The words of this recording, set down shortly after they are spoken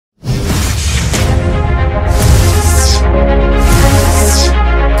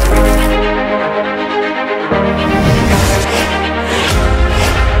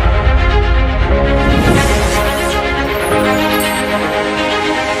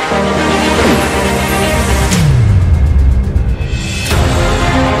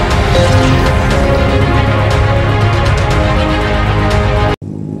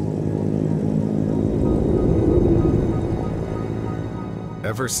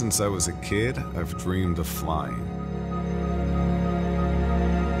since I was a kid, I've dreamed of flying.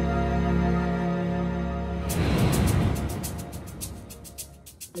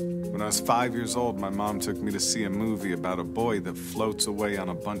 When I was 5 years old, my mom took me to see a movie about a boy that floats away on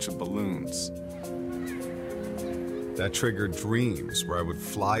a bunch of balloons. That triggered dreams where I would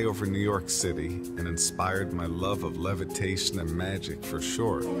fly over New York City and inspired my love of levitation and magic for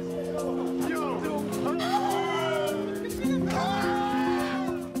sure.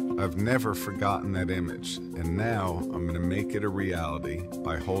 I've never forgotten that image, and now I'm gonna make it a reality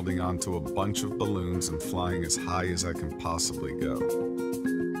by holding onto a bunch of balloons and flying as high as I can possibly go.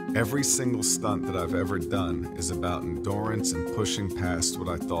 Every single stunt that I've ever done is about endurance and pushing past what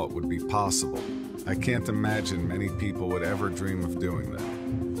I thought would be possible. I can't imagine many people would ever dream of doing that.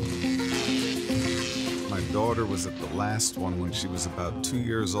 My daughter was at the last one when she was about 2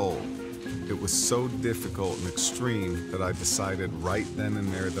 years old. It was so difficult and extreme that I decided right then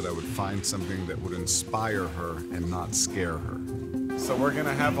and there that I would find something that would inspire her and not scare her. So we're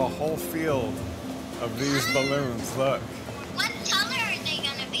gonna have a whole field of these balloons, look. What color are they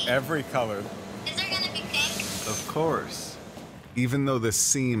gonna be? Every color. Is there gonna be pink? Of course. Even though this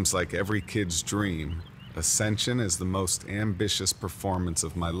seems like every kid's dream, Ascension is the most ambitious performance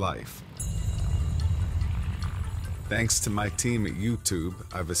of my life. Thanks to my team at YouTube,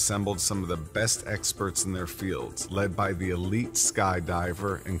 I've assembled some of the best experts in their fields, led by the elite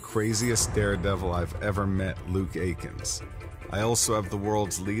skydiver and craziest daredevil I've ever met, Luke Akins. I also have the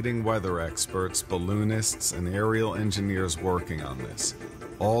world's leading weather experts, balloonists, and aerial engineers working on this,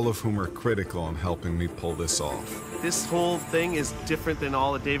 all of whom are critical in helping me pull this off. This whole thing is different than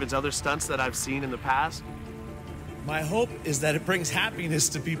all of David's other stunts that I've seen in the past. My hope is that it brings happiness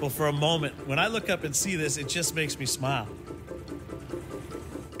to people for a moment. When I look up and see this, it just makes me smile.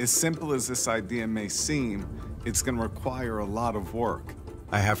 As simple as this idea may seem, it's going to require a lot of work.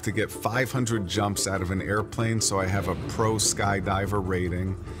 I have to get 500 jumps out of an airplane so I have a pro skydiver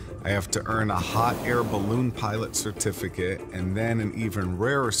rating. I have to earn a hot air balloon pilot certificate and then an even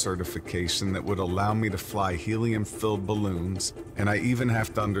rarer certification that would allow me to fly helium-filled balloons. And I even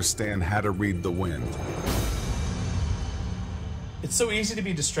have to understand how to read the wind. It's so easy to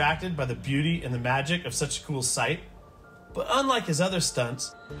be distracted by the beauty and the magic of such a cool sight. But unlike his other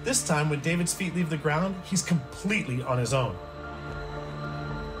stunts, this time when David's feet leave the ground, he's completely on his own.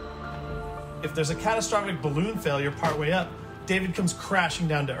 If there's a catastrophic balloon failure partway up, David comes crashing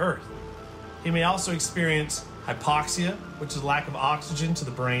down to Earth. He may also experience hypoxia, which is a lack of oxygen to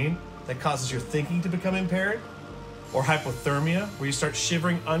the brain that causes your thinking to become impaired, or hypothermia, where you start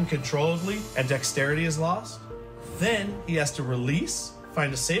shivering uncontrollably and dexterity is lost. Then he has to release,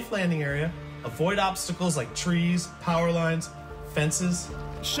 find a safe landing area, avoid obstacles like trees, power lines, fences.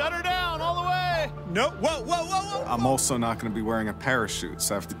 Shut her down all the way! No, whoa. I'm also not going to be wearing a parachute,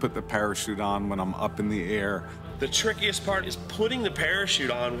 so I have to put the parachute on when I'm up in the air. The trickiest part is putting the parachute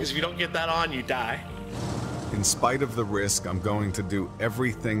on, because if you don't get that on, you die. In spite of the risk, I'm going to do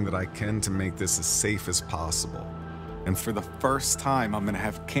everything that I can to make this as safe as possible. And for the first time, I'm going to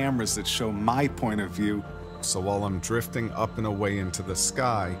have cameras that show my point of view, so while I'm drifting up and away into the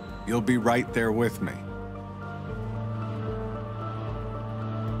sky, you'll be right there with me.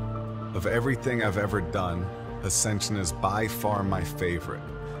 Of everything I've ever done, Ascension is by far my favorite,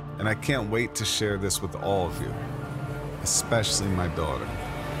 and I can't wait to share this with all of you, especially my daughter.